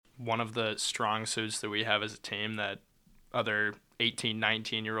one of the strong suits that we have as a team that other 18,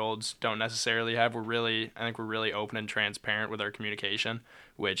 19-year-olds don't necessarily have. I think we're really open and transparent with our communication,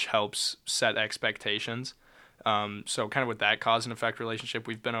 which helps set expectations. So kind of with that cause and effect relationship,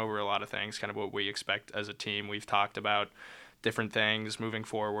 we've been over a lot of things, kind of what we expect as a team. We've talked about different things moving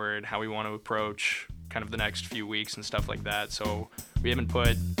forward, how we want to approach kind of the next few weeks and stuff like that. So we haven't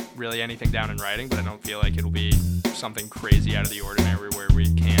put really anything down in writing, but I don't feel like it'll be something crazy out of the ordinary where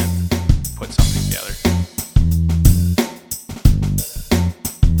we can't put something together.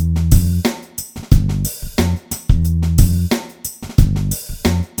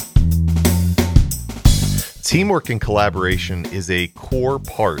 Teamwork and collaboration is a core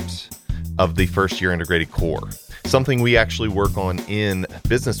part of the first year integrated core, something we actually work on in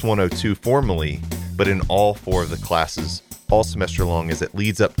Business 102 formally, but in all 4 of the classes all semester long as it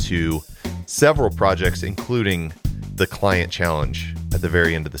leads up to several projects, including the client challenge at the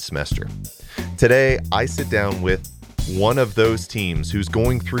very end of the semester. Today, I sit down with one of those teams who's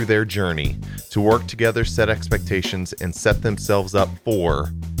going through their journey to work together, set expectations, and set themselves up for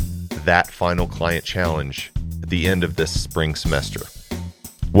that final client challenge at the end of this spring semester.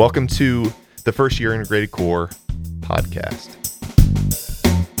 Welcome to the First Year Integrated Core Podcast.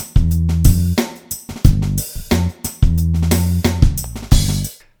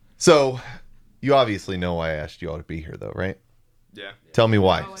 So, you obviously know why I asked you all to be here, though, right? Yeah. Tell me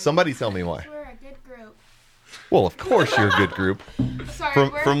why. Somebody tell me why. We're a good group. Well, of course you're a good group.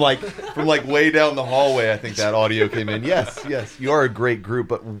 Sorry, From like way down the hallway, I think that audio came in. Yes, you are a great group.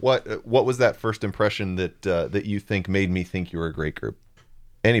 But what was that first impression that you think made me think you were a great group?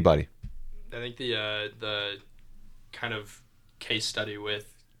 Anybody? I think the kind of case study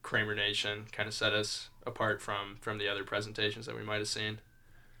with Kramer Nation kind of set us apart from the other presentations that we might have seen.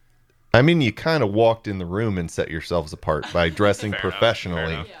 I mean, you kind of walked in the room and set yourselves apart by dressing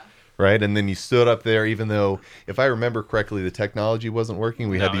professionally. Enough. Right? And then you stood up there, even though, if I remember correctly, the technology wasn't working.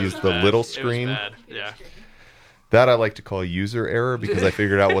 We had to use the little screen. It was bad. Yeah. That I like to call user error because I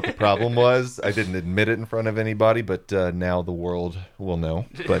figured out what the problem was. I didn't admit it in front of anybody, but now the world will know.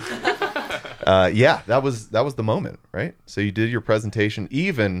 But yeah, that was the moment, right? So you did your presentation.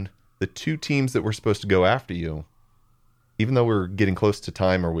 Even the 2 teams that were supposed to go after you, even though we were getting close to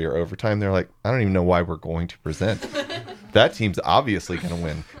time or we were over time, they're like, I don't even know why we're going to present. That team's obviously going to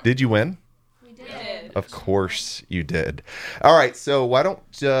win. Did you win? We did. Of course you did. All right, so why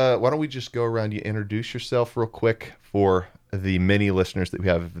don't we just go around? You introduce yourself real quick for the many listeners that we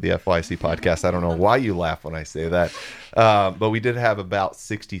have of the FYIC podcast. I don't know why you laugh when I say that, but we did have about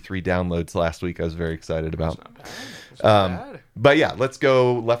 63 downloads last week. I was very excited about. That's not bad. But yeah, let's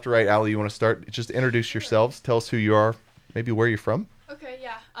go left to right. Allie, you want to start? Just introduce yourselves. Tell us who you are. Maybe where you're from. Okay,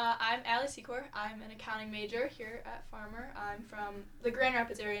 yeah. I'm Allie Secor. I'm an accounting major here at Farmer. I'm from the Grand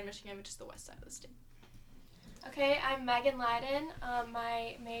Rapids area in Michigan, which is the west side of the state. Okay, I'm Megan Leiden.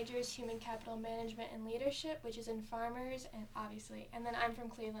 My major is Human Capital Management and Leadership, which is in Farmers, and then I'm from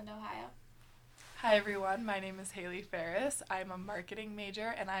Cleveland, Ohio. Hi everyone, my name is Haley Ferris. I'm a marketing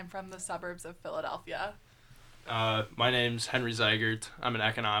major and I'm from the suburbs of Philadelphia. My name's Henry Zeigert. I'm an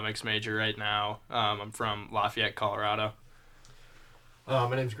economics major right now. I'm from Lafayette, Colorado.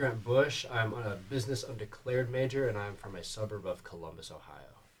 My name's Grant Bush. I'm a business undeclared major, and I'm from a suburb of Columbus, Ohio.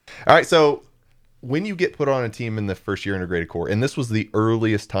 All right, so when you get put on a team in the first year integrated core, and this was the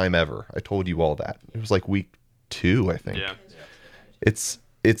earliest time ever, I told you all that. It was like week 2, I think. Yeah.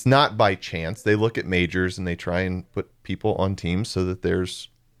 It's not by chance. They look at majors and they try and put people on teams so that there's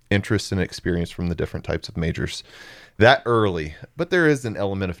interest and experience from the different types of majors that early. But there is an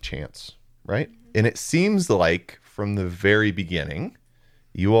element of chance, right? And it seems like from the very beginning,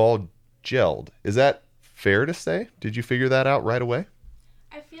 you all gelled. Is that fair to say? Did you figure that out right away?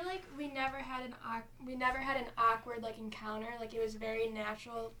 I feel like we never had an awkward encounter. Like, it was very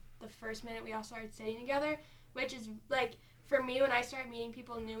natural the first minute we all started sitting together, which is for me, when I start meeting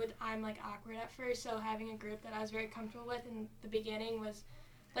people new, I'm awkward at first. So having a group that I was very comfortable with in the beginning was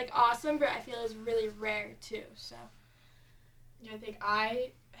awesome, but I feel it was really rare too. So Yeah, I think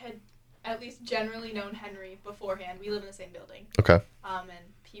I had at least generally known Henry beforehand. We live in the same building. Okay. And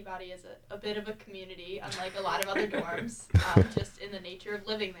Peabody is a bit of a community, unlike a lot of other dorms, just in the nature of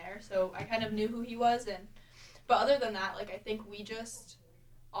living there. So I kind of knew who he was. But other than that, I think we just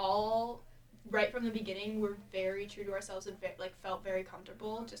all, right from the beginning, were very true to ourselves and felt very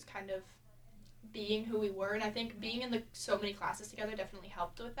comfortable just kind of being who we were. And I think being in so many classes together definitely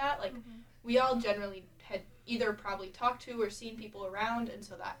helped with that. We all generally had either probably talked to or seen people around, and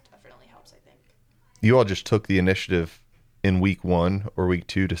so that definitely helps, I think. You all just took the initiative in week 1 or week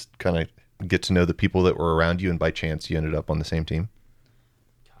 2 to kind of get to know the people that were around you, and by chance you ended up on the same team?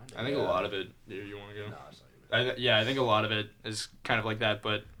 I think a lot of it. You want to go? No, it's not even. I think a lot of it is kind of like that,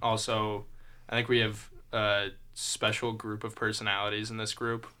 but also I think we have a special group of personalities in this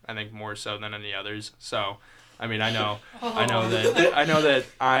group. I think more so than any others. So, I mean, I know that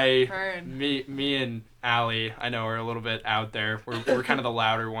me and Allie, I know are a little bit out there. We're kind of the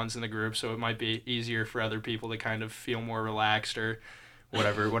louder ones in the group, so it might be easier for other people to kind of feel more relaxed or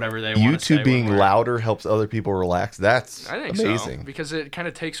whatever they want to say. You two being louder helps other people relax. That's I think amazing. so, because it kind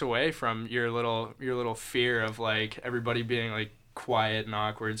of takes away from your little fear of like everybody being like quiet and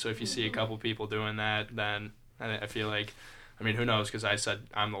awkward. So if you see a couple people doing that, then I feel like, I mean, who knows? Because I said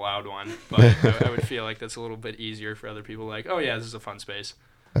I'm the loud one, but I would feel like that's a little bit easier for other people. Like, oh yeah, this is a fun space.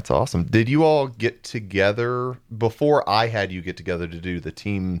 That's awesome. Did you all get together before I had you get together to do the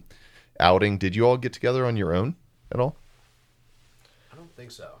team outing? Did you all get together on your own at all? I don't think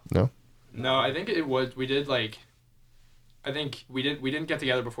so. No, I think it was. We did like. I think we didn't get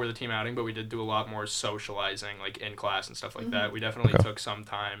together before the team outing, but we did do a lot more socializing, like in class and stuff like that. We definitely took some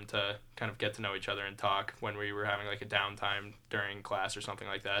time to kind of get to know each other and talk when we were having like a downtime during class or something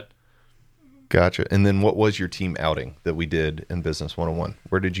like that. Gotcha. And then what was your team outing that we did in Business 101?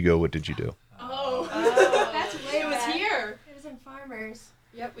 Where did you go? What did you do? That's way It was back. here. It was in Farmers.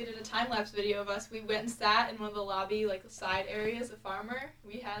 Yep, we did a time-lapse video of us. We went and sat in one of the lobby, like, the side areas of Farmer.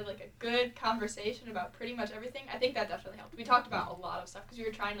 We had, like, a good conversation about pretty much everything. I think that definitely helped. We talked about a lot of stuff because we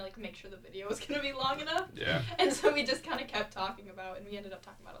were trying to, like, make sure the video was going to be long enough. Yeah. And so we just kind of kept talking about it, and we ended up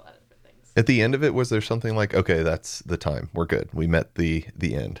talking about a lot of different things. At the end of it, was there something like, okay, that's the time. We're good. We met the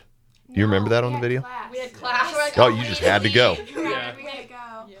end. Do you remember that on the video? We had class. We're like, Oh, you just had to go. Yeah. We had to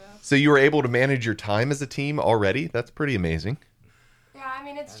go. Yeah. So you were able to manage your time as a team already? That's pretty amazing. Yeah, I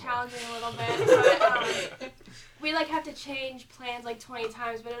mean, it's challenging a little bit, but we, like, have to change plans, like, 20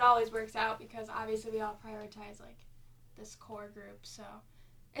 times, but it always works out because, obviously, we all prioritize, like, this core group, so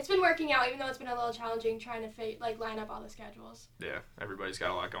it's been working out, even though it's been a little challenging trying to, line up all the schedules. Yeah, everybody's got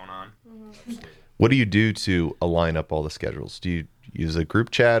a lot going on. What do you do to align up all the schedules? Do you use a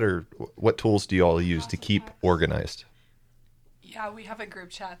group chat, or what tools do you all use to keep organized? Yeah, we have a group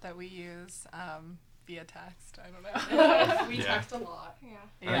chat that we use via text. I don't know. We text a lot.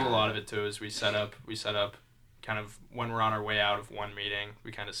 Yeah. I think a lot of it too is we set up kind of when we're on our way out of one meeting,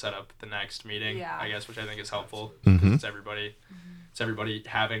 we kind of set up the next meeting, Yeah. I guess, which I think is helpful. Mhm. It's everybody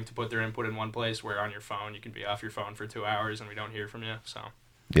having to put their input in one place, where on your phone you can be off your phone for 2 hours and we don't hear from you. So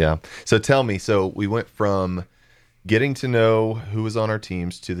Yeah. So tell me, so we went from getting to know who was on our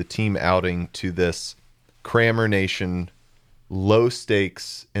teams to the team outing to this Crammer Nation low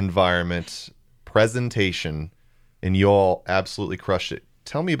stakes environment presentation, and you all absolutely crushed it.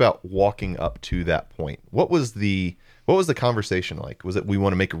 Tell me about walking up to that point. What was the conversation like? Was it, we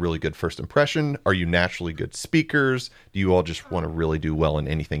want to make a really good first impression? Are you naturally good speakers? Do you all just want to really do well in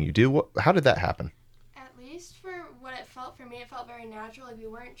anything you do? How did that happen? At least for what it felt for me, it felt very natural. Like, we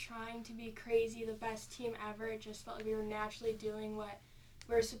weren't trying to be crazy, the best team ever. It just felt like we were naturally doing what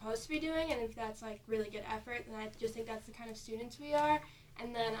we're supposed to be doing, and if that's, like, really good effort, then I just think that's the kind of students we are.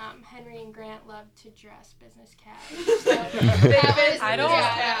 And then Henry and Grant love to dress business casual. So I don't.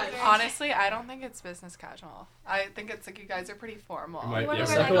 Yeah. Honestly, I don't think it's business casual. I think it's like you guys are pretty formal. Might be We're a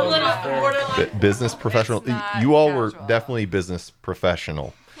like a little little borderline. Business professional. It's not You all were casual. definitely business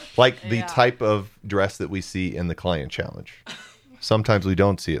professional. Like the Yeah. type of dress that we see in the client challenge. Sometimes we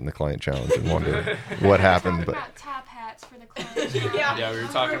don't see it in the client challenge and wonder what happened. Talking But about top hats for the clients. Yeah, we were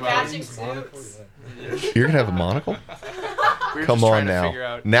talking about matching suits. you're going to have a monocle? we were Come just on trying to now. figure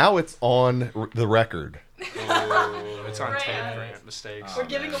out, Now it's on the record. it's on tape, Grant. Grant mistakes. We're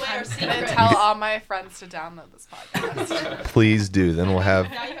giving away our I'm gonna secrets. tell all my friends to download this podcast. Please do. Then we'll have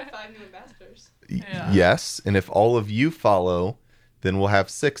Now you have 5 new ambassadors. Yeah. yes. And if all of you follow, then we'll have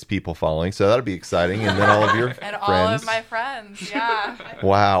 6 people following. So that'll be exciting. And then all of your And friends. all of my friends, yeah.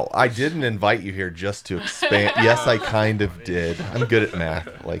 Wow. I didn't invite you here just to expand. Yes, I kind of did. I'm good at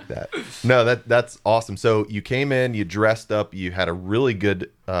math like that. No, that's awesome. So you came in, you dressed up, you had a really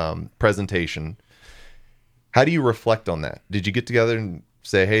good presentation. How do you reflect on that? Did you get together and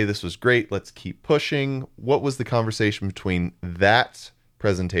say, hey, this was great, let's keep pushing? What was the conversation between that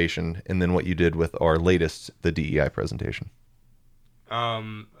presentation and then what you did with our latest, the DEI presentation?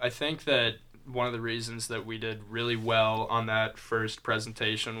 I think that one of the reasons that we did really well on that first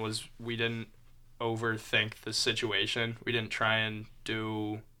presentation was we didn't overthink the situation. We didn't try and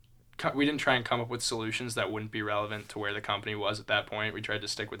come up with solutions that wouldn't be relevant to where the company was at that point. We tried to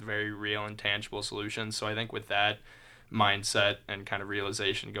stick with very real and tangible solutions. So I think with that mindset and kind of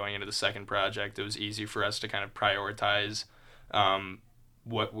realization going into the second project, it was easy for us to kind of prioritize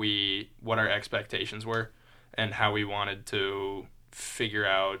what our expectations were and how we wanted to figure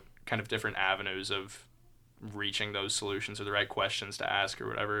out kind of different avenues of reaching those solutions or the right questions to ask or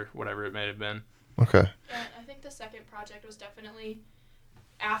whatever it may have been. Okay. Yeah, I think the second project was definitely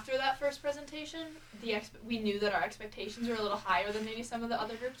after that first presentation. We knew that our expectations were a little higher than maybe some of the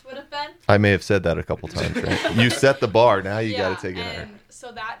other groups would have been. I may have said that a couple times, right? You set the bar, now you got to take it higher. And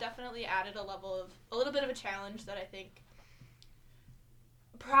so that definitely added a little bit of a challenge that I think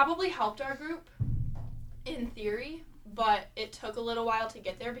probably helped our group in theory, but it took a little while to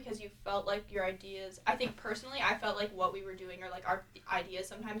get there because you felt like your ideas, I think personally, I felt like what we were doing or like our ideas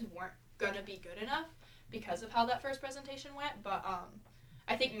sometimes weren't going to be good enough because of how that first presentation went. But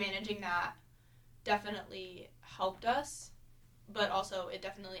I think managing that definitely helped us, but also it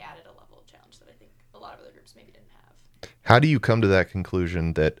definitely added a level of challenge that I think a lot of other groups maybe didn't have. How do you come to that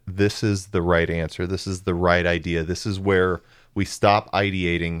conclusion that this is the right answer, this is the right idea, this is where we stop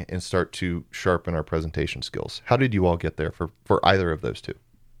ideating and start to sharpen our presentation skills? How did you all get there for either of those two?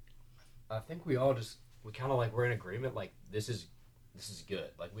 I think we kind of like we're in agreement, like this is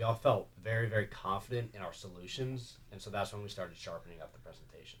good. Like we all felt very, very confident in our solutions, and so that's when we started sharpening up the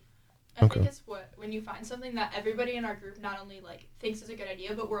presentation. I think it's when you find something that everybody in our group not only like thinks is a good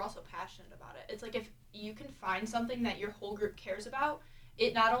idea, but we're also passionate about it. It's like if you can find something that your whole group cares about,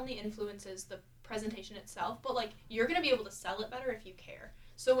 it not only influences the presentation itself, but like you're going to be able to sell it better if you care.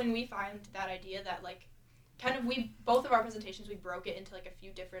 So when we find that idea that like kind of both of our presentations, we broke it into like a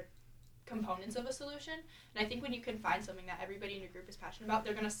few different components of a solution. And I think when you can find something that everybody in your group is passionate about,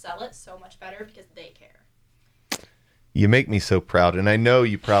 they're going to sell it so much better because they care. You make me so proud, and I know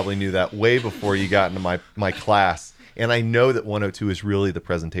you probably knew that way before you got into my class. And I know that 102 is really the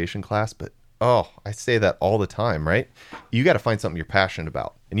presentation class, but I say that all the time, right? You got to find something you're passionate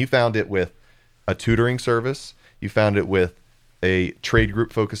about. And you found it with a tutoring service. You found it with a trade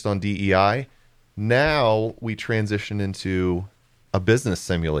group focused on DEI. Now we transition into a business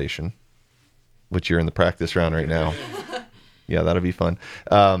simulation, which you're in the practice round right now. Yeah, that'll be fun.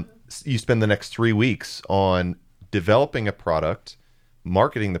 You spend the next 3 weeks on developing a product,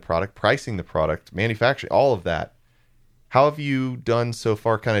 marketing the product, pricing the product, manufacturing, all of that. How have you done so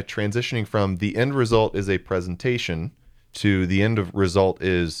far kind of transitioning from the end result is a presentation to the end of result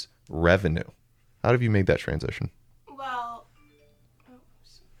is revenue? How have you made that transition? Well,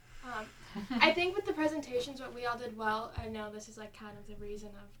 I think with the presentations, what we all did well, I know this is like kind of the reason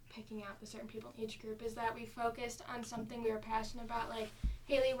of picking out the certain people in each group, is that we focused on something we were passionate about. Like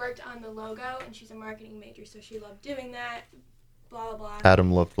Haley worked on the logo, and she's a marketing major, so she loved doing that. Blah blah blah.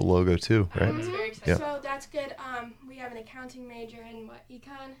 Adam loved the logo too, right? I was very excited. Yeah. So that's good. We have an accounting major in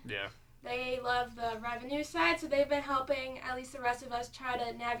econ. Yeah. They love the revenue side, so they've been helping at least the rest of us try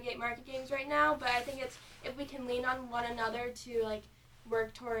to navigate market games right now. But I think it's if we can lean on one another to like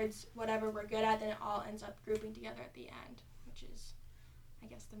work towards whatever we're good at, then it all ends up grouping together at the end, which is, I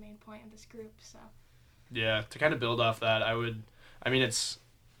guess, the main point of this group. So. Yeah, to kind of build off that,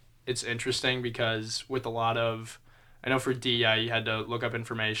 it's interesting because with a lot of, I know for DEI you had to look up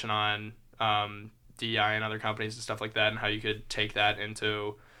information on DEI and other companies and stuff like that, and how you could take that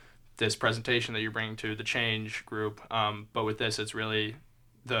into this presentation that you're bringing to the change group. But with this, it's really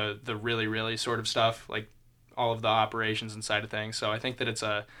the really, really sort of stuff, like all of the operations and side of things. So I think that it's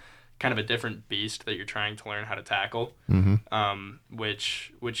a kind of a different beast that you're trying to learn how to tackle,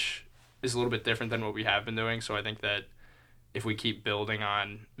 which is a little bit different than what we have been doing. So I think that if we keep building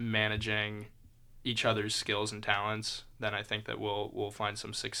on managing each other's skills and talents, then I think that we'll find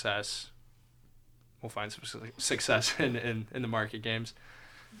some success. We'll find some success in the market games.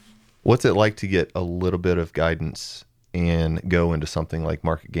 What's it like to get a little bit of guidance and go into something like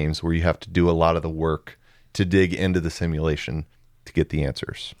market games where you have to do a lot of the work to dig into the simulation to get the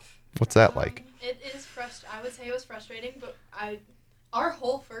answers? What's that like? It is I would say it was frustrating, but our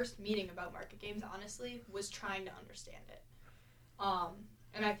whole first meeting about market games, honestly, was trying to understand it.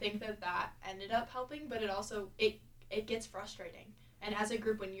 And I think that ended up helping, but it also, it gets frustrating. And as a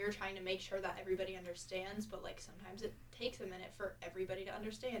group, when you're trying to make sure that everybody understands, but like sometimes it takes a minute for everybody to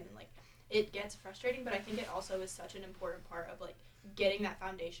understand, and like it gets frustrating, but I think it also is such an important part of like getting that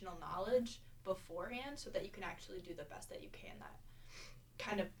foundational knowledge beforehand so that you can actually do the best that you can. That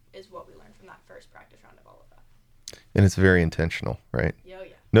kind of is what we learned from that first practice round of all of that. And it's very intentional, right? Yeah.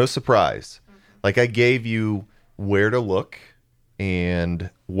 No surprise. Like I gave you where to look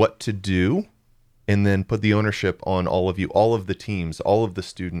and what to do, and then put the ownership on all of you, all of the teams, all of the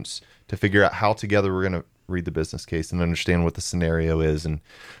students, to figure out how together we're going to read the business case and understand what the scenario is, and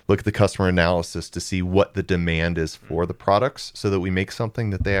look at the customer analysis to see what the demand is for the products so that we make something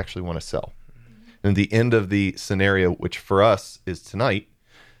that they actually want to sell. And at the end of the scenario, which for us is tonight,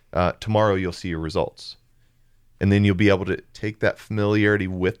 tomorrow you'll see your results. and then you'll be able to take that familiarity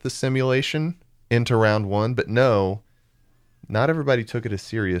with the simulation into round one. But no, not everybody took it as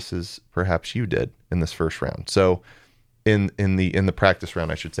serious as perhaps you did in this first round. So in the practice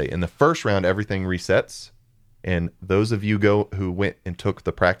round, I should say, in the first round, everything resets, and those of you who went and took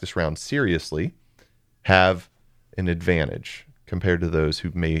the practice round seriously have an advantage compared to those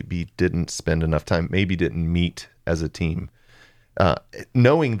who maybe didn't spend enough time, maybe didn't meet as a team.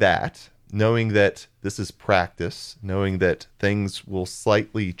 Knowing that this is practice, knowing that things will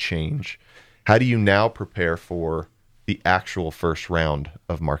slightly change, how do you now prepare for the actual first round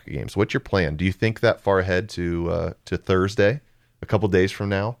of market games? What's your plan? Do you think that far ahead to Thursday, a couple days from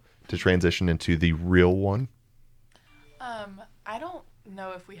now, to transition into the real one? I don't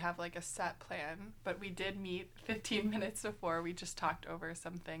know if we have like a set plan, but we did meet 15 minutes before. We just talked over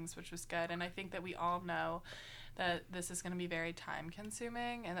some things, which was good. And I think that we all know that this is going to be very time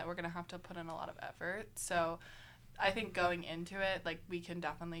consuming and that we're going to have to put in a lot of effort. So I think going into it, like, we can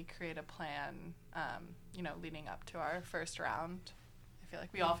definitely create a plan, leading up to our first round. I feel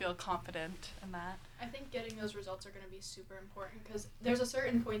like we all feel confident in that. I think getting those results are going to be super important because there's a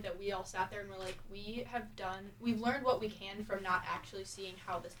certain point that we all sat there and we're like, we've learned what we can from not actually seeing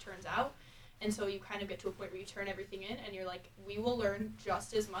how this turns out. And so you kind of get to a point where you turn everything in and you're like, we will learn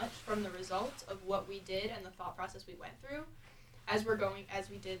just as much from the results of what we did and the thought process we went through as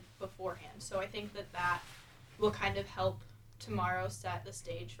we did beforehand. So I think that will kind of help tomorrow set the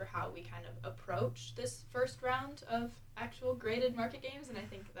stage for how we kind of approach this first round of actual graded market games. And I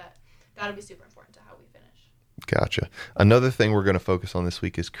think that'll be super important to how we finish. Gotcha. Another thing we're going to focus on this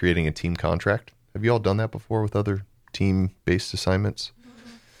week is creating a team contract. Have you all done that before with other team-based assignments?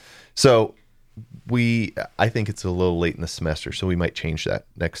 Mm-hmm. So I think it's a little late in the semester, so we might change that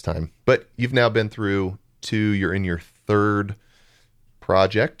next time. But you've now been through 2, you're in your 3rd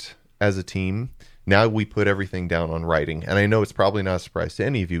project as a team. Now we put everything down on writing. And I know it's probably not a surprise to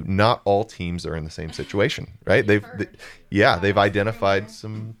any of you. Not all teams are in the same situation, right? They've identified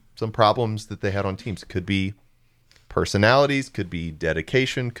some problems that they had on teams. It could be personalities, could be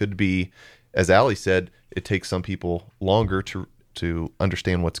dedication, could be, as Allie said, it takes some people longer to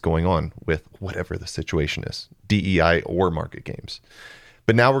understand what's going on with whatever the situation is, DEI or market games.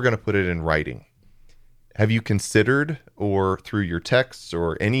 But now we're going to put it in writing. Have you considered, or through your texts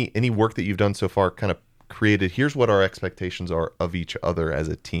or any work that you've done so far, kind of created, here's what our expectations are of each other as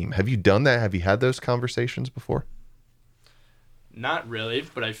a team? Have you done that? Have you had those conversations before? Not really,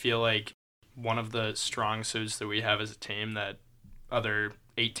 but I feel like one of the strong suits that we have as a team that other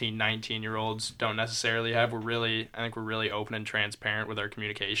 18, 19-year-olds don't necessarily have, I think we're really open and transparent with our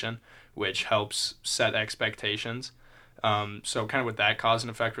communication, which helps set expectations. So kind of with that cause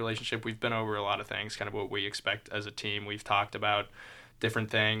and effect relationship, we've been over a lot of things, kind of what we expect as a team. We've talked about different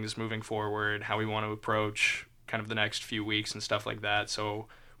things moving forward, how we want to approach kind of the next few weeks and stuff like that. So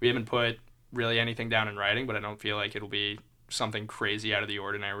we haven't put really anything down in writing, but I don't feel like it'll be something crazy out of the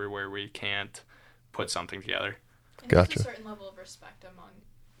ordinary where we can't put something together. And Gotcha. There's a certain level of respect among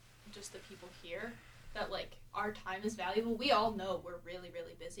just the people here that, like, our time is valuable. We all know we're really,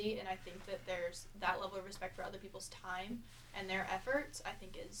 really busy, and I think that there's that level of respect for other people's time and their efforts, I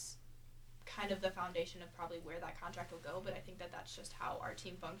think, is kind of the foundation of probably where that contract will go. But I think that that's just how our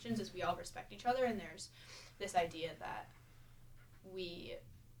team functions, is we all respect each other, and there's this idea that we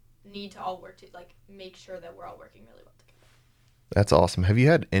need to all work to, like, make sure that we're all working really well together. That's awesome. Have you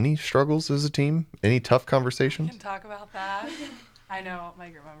had any struggles as a team? Any tough conversations? We can talk about that. I know my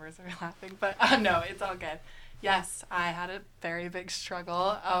group members are laughing, but no, it's all good. Yes, I had a very big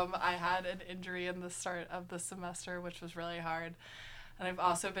struggle. I had an injury in the start of the semester, which was really hard. And I've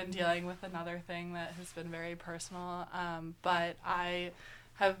also been dealing with another thing that has been very personal. But I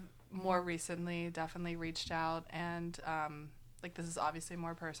have more recently definitely reached out, and this is obviously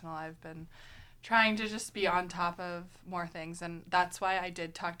more personal. I've been trying to just be on top of more things. And that's why I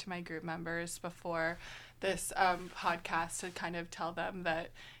did talk to my group members before this podcast to kind of tell them that,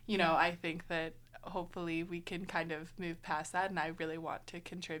 I think that hopefully we can kind of move past that, and I really want to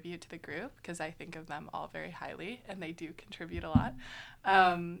contribute to the group because I think of them all very highly, and they do contribute a lot.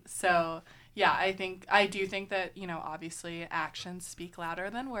 So yeah, I do think that, obviously actions speak louder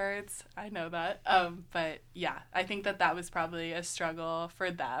than words. I know that. But yeah, I think that was probably a struggle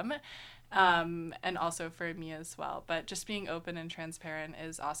for them. And also for me as well. But just being open and transparent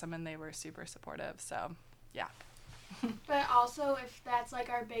is awesome, and they were super supportive. So yeah. But also, if that's like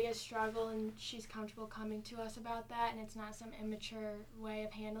our biggest struggle and she's comfortable coming to us about that and it's not some immature way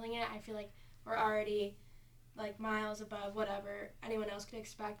of handling it, I feel like we're already like miles above whatever anyone else could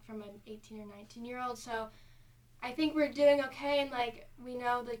expect from an 18 or 19-year-old. So I think we're doing okay, and like we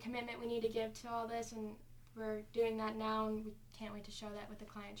know the commitment we need to give to all this, and we're doing that now, and we can't wait to show that with the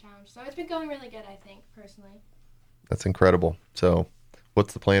client challenge. So it's been going really good, I think, personally. That's incredible. So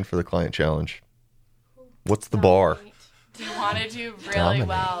what's the plan for the client challenge? What's the bar? We want to do really Dominate.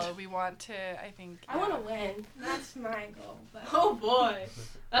 well. We want to, I think. I want to win. That's my goal. But Oh boy,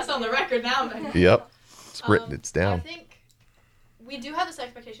 that's on the record now, man. Yep. It's written. It's I down. think we do have this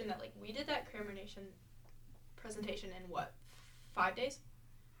expectation that like we did that Crammer Nation presentation in 5 days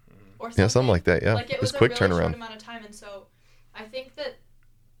or something. Yeah, something like that. Yeah. Like it was a quick really turnaround. short amount of time, and so I think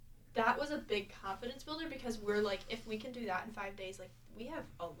that was a big confidence builder because we're like, if we can do that in 5 days, like we have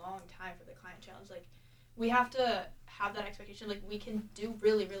a long time for the client challenge. Like we have to have that expectation. Like we can do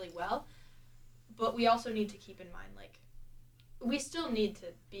really, really well, but we also need to keep in mind like we still need to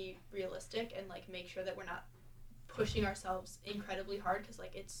be realistic and like make sure that we're not pushing ourselves incredibly hard because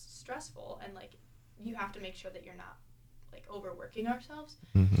like it's stressful and like you have to make sure that you're not like overworking ourselves.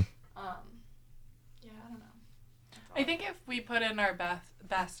 Mm-hmm. Yeah, I don't know. I think if we put in our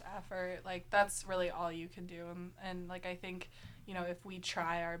best effort, like that's really all you can do. And like I think, you know, if we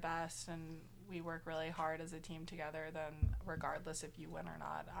try our best and we work really hard as a team together, then regardless if you win or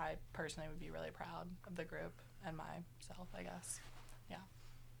not, I personally would be really proud of the group and myself, I guess. Yeah.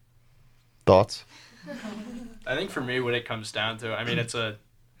 Thoughts? I think for me, what it comes down to, I mean, it's a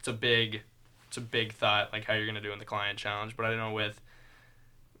big thought, like how you're gonna do in the client challenge. But I don't know, with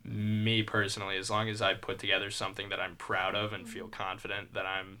me personally, as long as I put together something that I'm proud of and feel confident that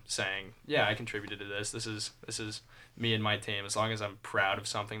I'm saying, yeah, I contributed to this. This is me and my team. As long as I'm proud of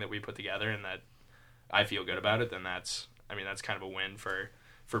something that we put together and that I feel good about it, then that's kind of a win for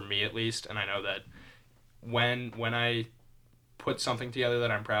me at least. And I know that when I put something together that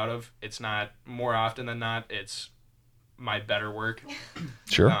I'm proud of, it's not, more often than not, it's my better work.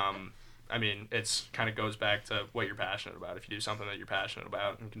 Sure. I mean, it's kind of goes back to what you're passionate about. If you do something that you're passionate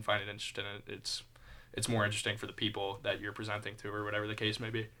about and can find it interesting, it's more interesting for the people that you're presenting to, or whatever the case may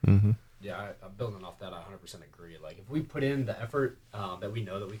be. Mm-hmm. Yeah, I'm building off that. I 100% agree. Like, if we put in the effort that we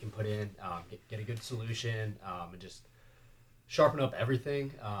know that we can put in, get a good solution, and just sharpen up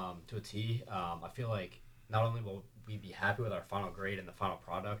everything to a T, I feel like not only will we be happy with our final grade and the final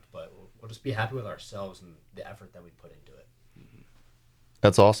product, but we'll just be happy with ourselves and the effort that we put into it.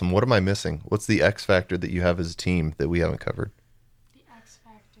 That's awesome. What am I missing? What's the X factor that you have as a team that we haven't covered? the X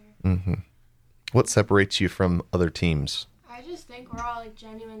factor. Mm-hmm. What separates you from other teams? I just think we're all like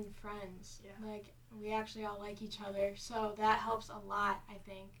genuine friends. Yeah. Like we actually all like each other, so that helps a lot, I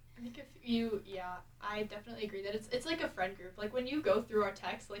think. I think I definitely agree that it's like a friend group. Like when you go through our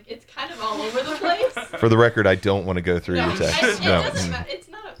text, like it's kind of all over the place. For the record, I don't want to go through your It text. No. doesn't matter. It's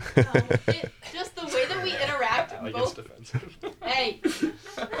not. Just the way that we interact. Like, Both. it's defensive. Hey,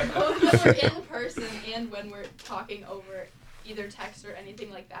 both when we're in person and when we're talking over either text or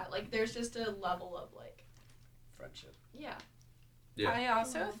anything like that. Like there's just a level of like Friendship. yeah. Yeah. I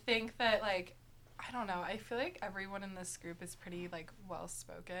also think that, like, I don't know, I feel like everyone in this group is pretty, like,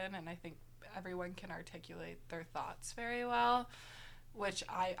 well-spoken, and I think everyone can articulate their thoughts very well, which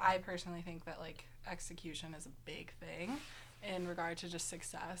I personally think that, like, execution is a big thing in regard to just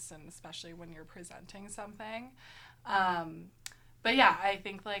success, and especially when you're presenting something. But, yeah, I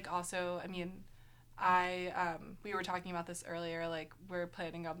think, like, also, I mean, we were talking about this earlier, like we're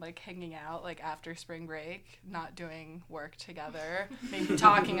planning on like hanging out like after spring break, not doing work together, maybe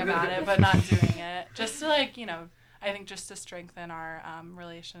talking about it, but not doing it, just to like, you know, I think just to strengthen our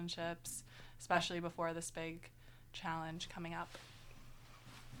relationships, especially before this big challenge coming up.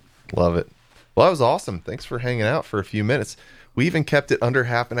 Love it. Well, that was awesome. Thanks for hanging out for a few minutes. We even kept it under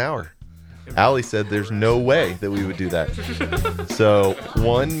half an hour. Allie said there's no way that we would do that. So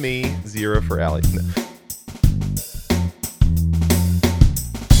 1 me, 0 for Allie. No.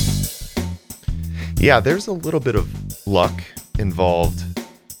 Yeah, there's a little bit of luck involved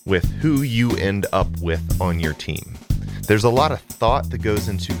with who you end up with on your team. There's a lot of thought that goes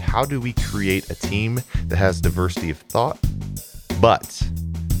into how do we create a team that has diversity of thought, but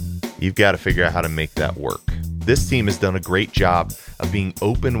you've got to figure out how to make that work. This team has done a great job of being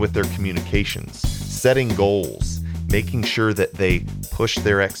open with their communications, setting goals, making sure that they push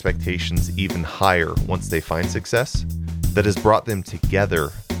their expectations even higher once they find success. That has brought them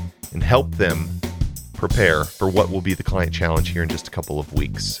together and helped them prepare for what will be the client challenge here in just a couple of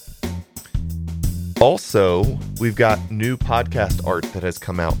weeks. Also, we've got new podcast art that has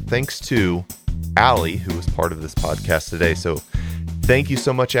come out thanks to Allie, who was part of this podcast today. So thank you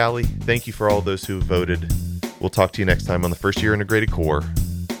so much, Allie. Thank you for all those who voted. We'll talk to you next time on the First Year Integrated Core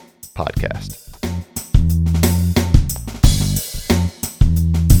podcast.